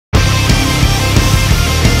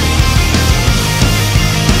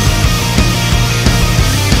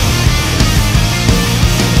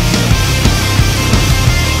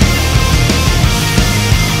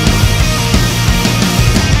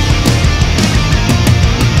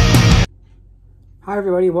Hi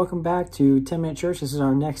everybody, welcome back to 10 Minute Church. This is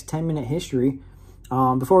our next 10-minute history.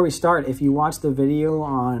 Before we start, if you watched the video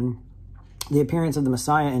on the appearance of the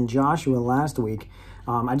Messiah in Joshua last week,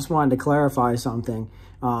 I just wanted to clarify something.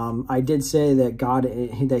 I did say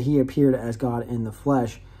that he appeared as God in the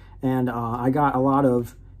flesh, and I got a lot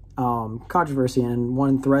of controversy in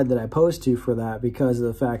one thread that I posted to for that because of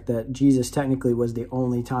the fact that Jesus technically was the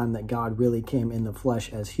only time that God really came in the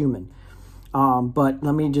flesh as human. But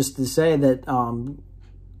let me just say that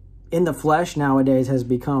in the flesh nowadays has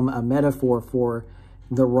become a metaphor for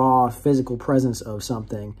the raw physical presence of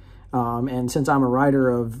something. And since I'm a writer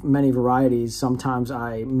of many varieties, sometimes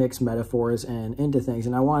I mix metaphors and into things.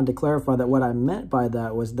 And I wanted to clarify that what I meant by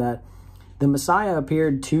that was that the Messiah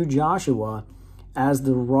appeared to Joshua as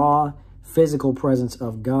the raw physical presence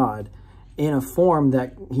of God in a form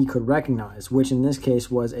that he could recognize, which in this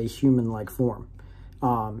case was a human-like form.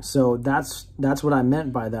 So that's what I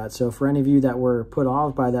meant by that. So for any of you that were put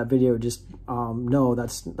off by that video, just know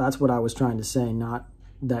that's what I was trying to say, not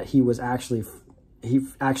that he was actually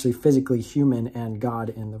physically human and God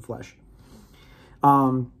in the flesh.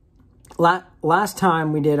 Last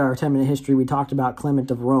time we did our 10-minute history, we talked about Clement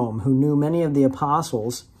of Rome, who knew many of the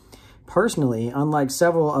apostles personally, unlike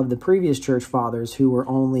several of the previous church fathers who were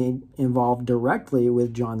only involved directly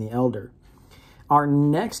with John the Elder. Our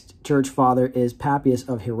next church father is Papias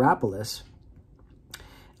of Hierapolis,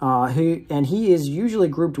 and he is usually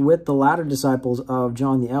grouped with the latter disciples of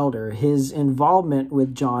John the Elder. His involvement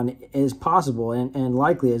with John is possible and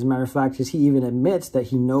likely, as a matter of fact, as he even admits that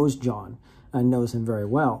he knows John and knows him very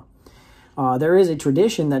well. There is a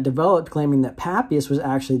tradition that developed claiming that Papias was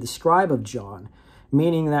actually the scribe of John,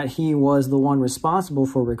 meaning that he was the one responsible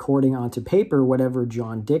for recording onto paper whatever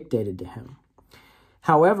John dictated to him.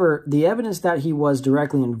 However, the evidence that he was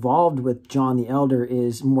directly involved with John the Elder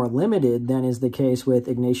is more limited than is the case with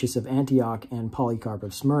Ignatius of Antioch and Polycarp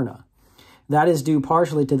of Smyrna. That is due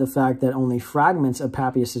partially to the fact that only fragments of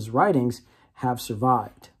Papias' writings have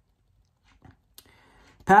survived.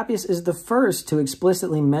 Papias is the first to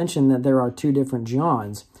explicitly mention that there are two different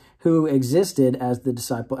Johns who existed as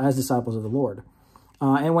disciples of the Lord.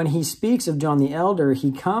 And when he speaks of John the Elder,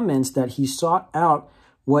 he comments that he sought out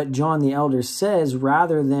what John the Elder says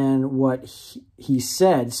rather than what he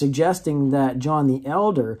said, suggesting that John the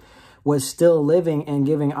Elder was still living and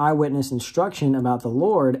giving eyewitness instruction about the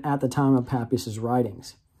Lord at the time of Papias'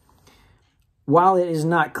 writings. While it is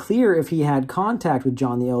not clear if he had contact with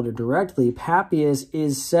John the Elder directly, Papias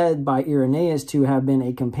is said by Irenaeus to have been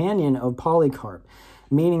a companion of Polycarp,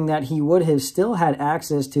 meaning that he would have still had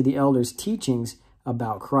access to the Elder's teachings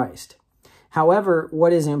about Christ. However,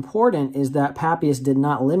 what is important is that Papias did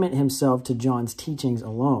not limit himself to John's teachings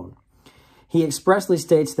alone. He expressly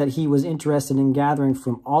states that he was interested in gathering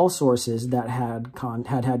from all sources that had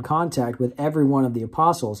contact with every one of the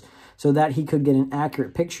apostles so that he could get an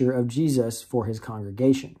accurate picture of Jesus for his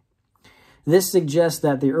congregation. This suggests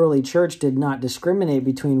that the early church did not discriminate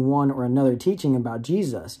between one or another teaching about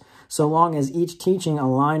Jesus, so long as each teaching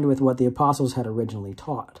aligned with what the apostles had originally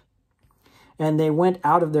taught. And they went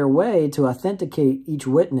out of their way to authenticate each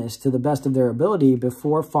witness to the best of their ability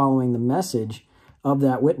before following the message of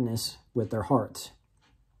that witness with their hearts.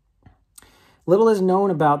 Little is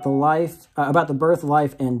known about the birth,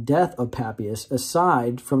 life, and death of Papias,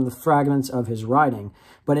 aside from the fragments of his writing.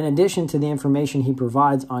 But in addition to the information he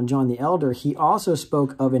provides on John the Elder, he also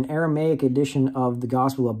spoke of an Aramaic edition of the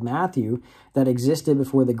Gospel of Matthew that existed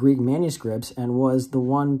before the Greek manuscripts and was the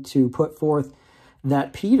one to put forth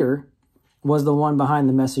that Peter was the one behind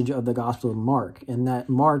the message of the Gospel of Mark, and that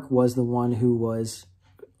Mark was the one who was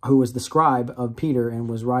the scribe of Peter and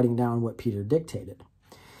was writing down what Peter dictated.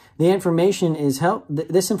 This information is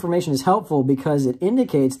helpful because it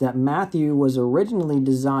indicates that Matthew was originally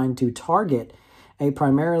designed to target a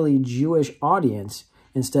primarily Jewish audience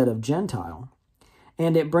instead of Gentile,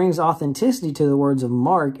 and it brings authenticity to the words of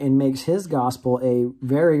Mark and makes his gospel a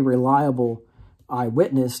very reliable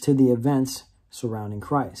eyewitness to the events surrounding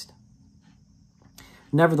Christ.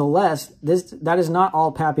 Nevertheless, that is not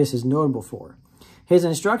all Papias is notable for. His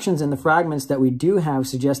instructions in the fragments that we do have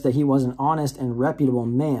suggest that he was an honest and reputable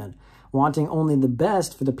man, wanting only the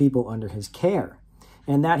best for the people under his care,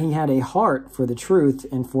 and that he had a heart for the truth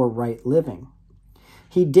and for right living.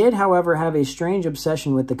 He did, however, have a strange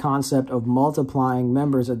obsession with the concept of multiplying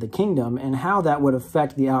members of the kingdom and how that would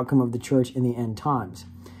affect the outcome of the church in the end times.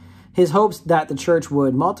 His hopes that the church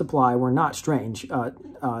would multiply were not strange,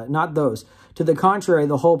 not those. To the contrary,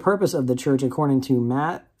 the whole purpose of the church, according to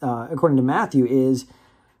Matthew, is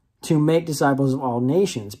to make disciples of all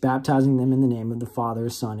nations, baptizing them in the name of the Father,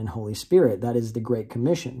 Son, and Holy Spirit. That is the Great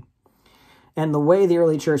Commission. And the way the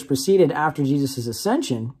early church proceeded after Jesus'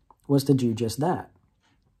 ascension was to do just that.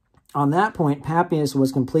 On that point, Papias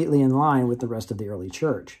was completely in line with the rest of the early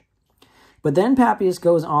church. But then Papias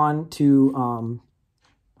goes on to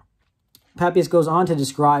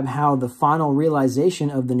describe how the final realization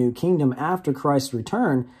of the new kingdom after Christ's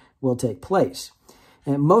return will take place.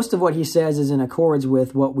 And most of what he says is in accords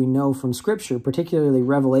with what we know from Scripture, particularly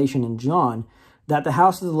Revelation and John, that the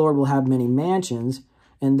house of the Lord will have many mansions,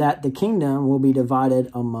 and that the kingdom will be divided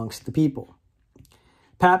amongst the people.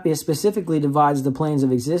 Papias specifically divides the planes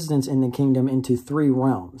of existence in the kingdom into 3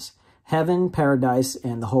 realms: heaven, paradise,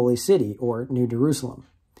 and the holy city, or New Jerusalem.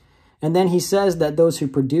 And then he says that those who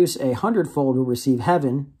produce 100-fold will receive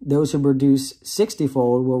heaven, those who produce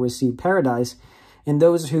 60-fold will receive paradise, and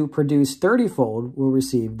those who produce 30-fold will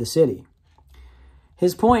receive the city.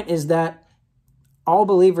 His point is that all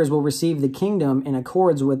believers will receive the kingdom in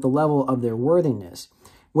accords with the level of their worthiness,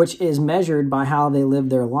 which is measured by how they live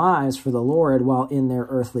their lives for the Lord while in their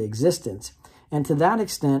earthly existence. And to that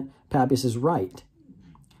extent, Papias is right.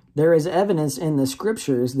 There is evidence in the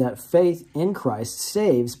Scriptures that faith in Christ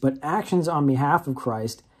saves, but actions on behalf of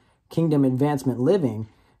Christ, kingdom advancement living,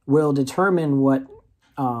 will determine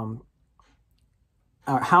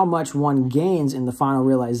how much one gains in the final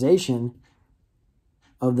realization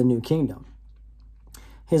of the new kingdom.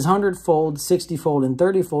 His 100-fold, 60-fold, and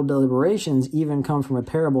 30-fold deliberations even come from a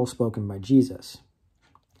parable spoken by Jesus.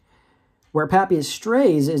 Where Papias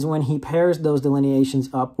strays is when he pairs those delineations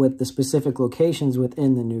up with the specific locations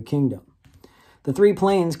within the new kingdom. The 3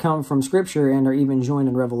 planes come from Scripture and are even joined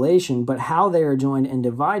in Revelation, but how they are joined and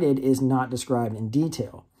divided is not described in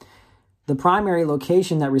detail. The primary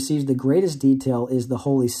location that receives the greatest detail is the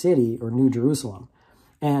holy city, or New Jerusalem.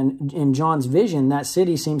 And in John's vision, that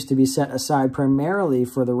city seems to be set aside primarily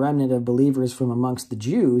for the remnant of believers from amongst the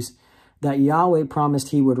Jews that Yahweh promised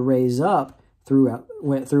he would raise up throughout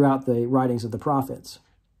the writings of the prophets.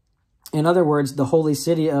 In other words, the holy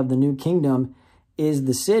city of the new kingdom is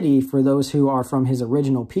the city for those who are from his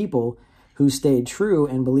original people, who stayed true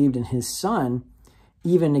and believed in his Son,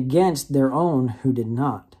 even against their own who did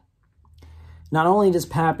not. Not only does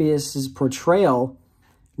Papias' portrayal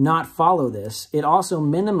not follow this, it also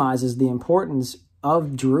minimizes the importance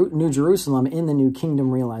of New Jerusalem in the new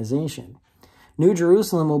kingdom realization. New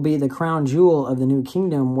Jerusalem will be the crown jewel of the new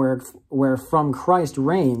kingdom where from Christ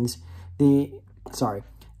reigns New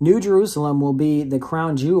Jerusalem will be the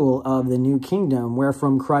crown jewel of the new kingdom where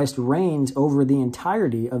from Christ reigns over the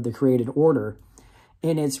entirety of the created order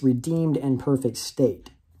in its redeemed and perfect state.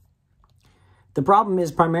 The problem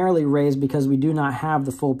is primarily raised because we do not have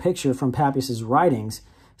the full picture from Papias' writings,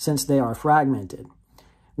 since they are fragmented.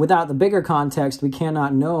 Without the bigger context, we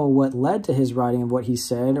cannot know what led to his writing of what he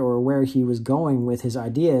said or where he was going with his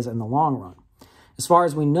ideas in the long run. As far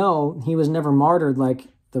as we know, he was never martyred like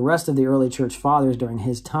the rest of the early church fathers during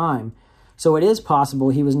his time, so it is possible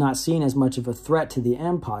he was not seen as much of a threat to the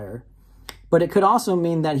empire. But it could also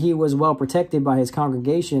mean that he was well protected by his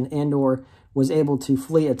congregation and or was able to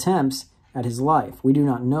flee attempts at his life. We do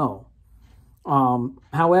not know.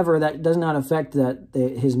 However, that does not affect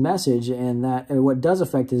his message, and what does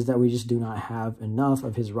affect is that we just do not have enough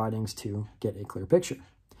of his writings to get a clear picture.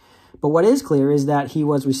 But what is clear is that he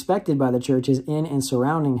was respected by the churches in and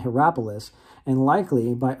surrounding Hierapolis, and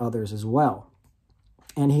likely by others as well.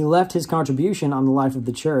 And he left his contribution on the life of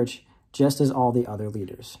the church, just as all the other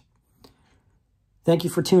leaders. Thank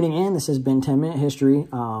you for tuning in. This has been 10-Minute History,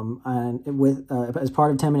 as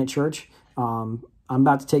part of 10-Minute Church. I'm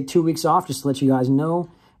about to take 2 weeks off, just to let you guys know,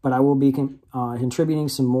 but I will be contributing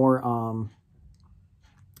some more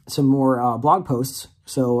blog posts.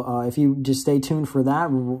 So if you just stay tuned for that,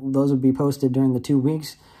 those will be posted during the 2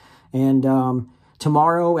 weeks. And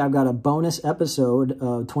tomorrow I've got a bonus episode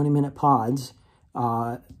of 20-minute pods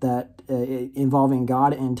involving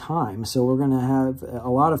God and time. So we're going to have a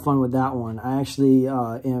lot of fun with that one. I actually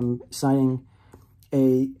am citing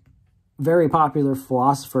a very popular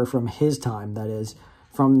philosopher from his time, that is,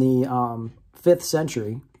 from the 5th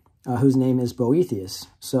century, whose name is Boethius.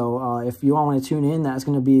 So if you all want to tune in, that's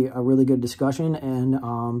going to be a really good discussion, and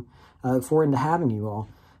I look forward to having you all.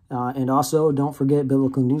 And also, don't forget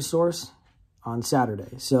Biblical News Source on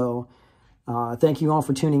Saturday. So thank you all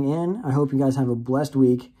for tuning in. I hope you guys have a blessed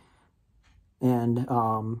week, and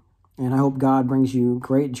I hope God brings you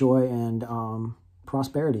great joy and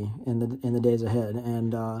prosperity in the days ahead,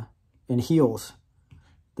 and heals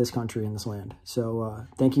this country and this land. So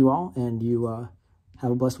thank you all, and you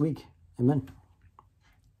have a blessed week. Amen.